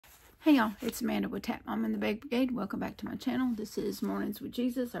Hey y'all, it's Amanda with Tap Mom in the Bake Brigade. Welcome back to my channel. This is Mornings with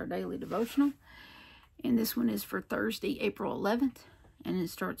Jesus, our daily devotional. And this one is for Thursday, April 11th. And it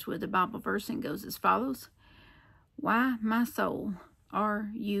starts with a Bible verse and goes as follows. Why, my soul,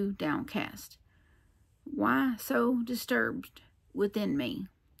 are you downcast? Why so disturbed within me?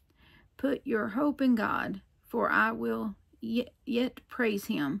 Put your hope in God, for I will yet praise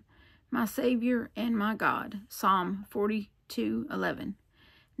him, my Savior and my God. Psalm 42:11.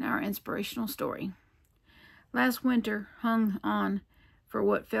 Now our inspirational story. Last winter hung on for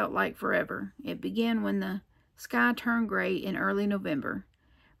what felt like forever. It began when the sky turned gray in early November.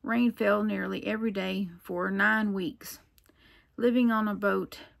 Rain fell nearly every day for 9 weeks. Living on a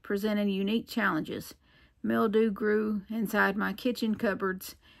boat presented unique challenges. Mildew grew inside my kitchen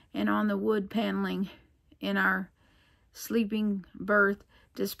cupboards and on the wood paneling in our sleeping berth,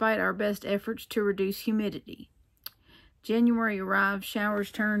 despite our best efforts to reduce humidity. January arrived,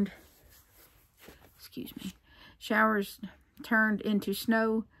 showers turned into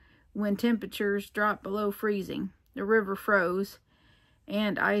snow when temperatures dropped below freezing. The river froze,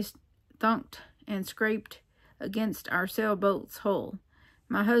 and ice thunked and scraped against our sailboat's hull.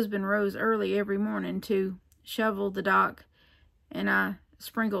 My husband rose early every morning to shovel the dock, and I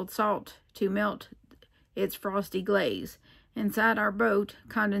sprinkled salt to melt its frosty glaze. Inside our boat,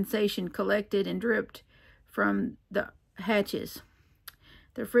 condensation collected and dripped from the hatches.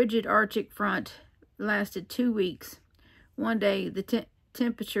 The frigid Arctic front lasted 2 weeks. One day, the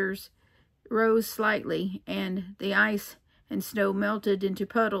temperatures rose slightly, and the ice and snow melted into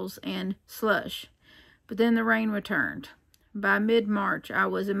puddles and slush. But then the rain returned. By mid-March, I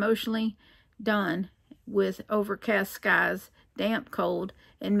was emotionally done with overcast skies, damp cold,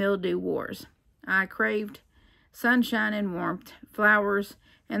 and mildew wars. I craved sunshine and warmth, flowers,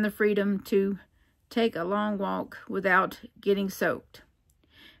 and the freedom to take a long walk without getting soaked.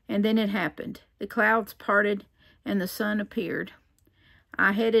 And then it happened. The clouds parted and the sun appeared.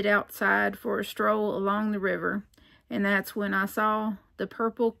 I headed outside for a stroll along the river, and that's when I saw the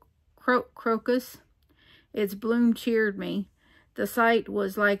purple crocus. Its bloom cheered me. The sight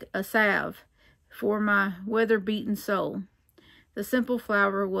was like a salve for my weather-beaten soul. The simple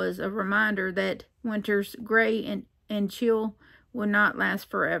flower was a reminder that winter's gray and chill would not last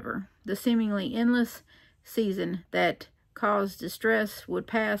forever. The seemingly endless season that caused distress would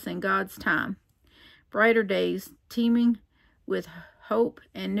pass in God's time. Brighter days, teeming with hope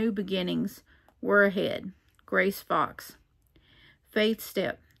and new beginnings, were ahead. Grace Fox. Faith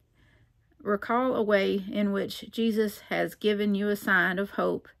Step. Recall a way in which Jesus has given you a sign of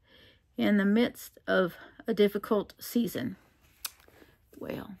hope in the midst of a difficult season.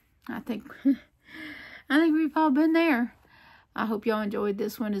 Well, I think we've all been there. I hope y'all enjoyed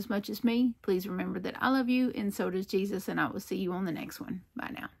this one as much as me. Please remember that I love you, and so does Jesus, and I will see you on the next one.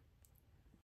 Bye now.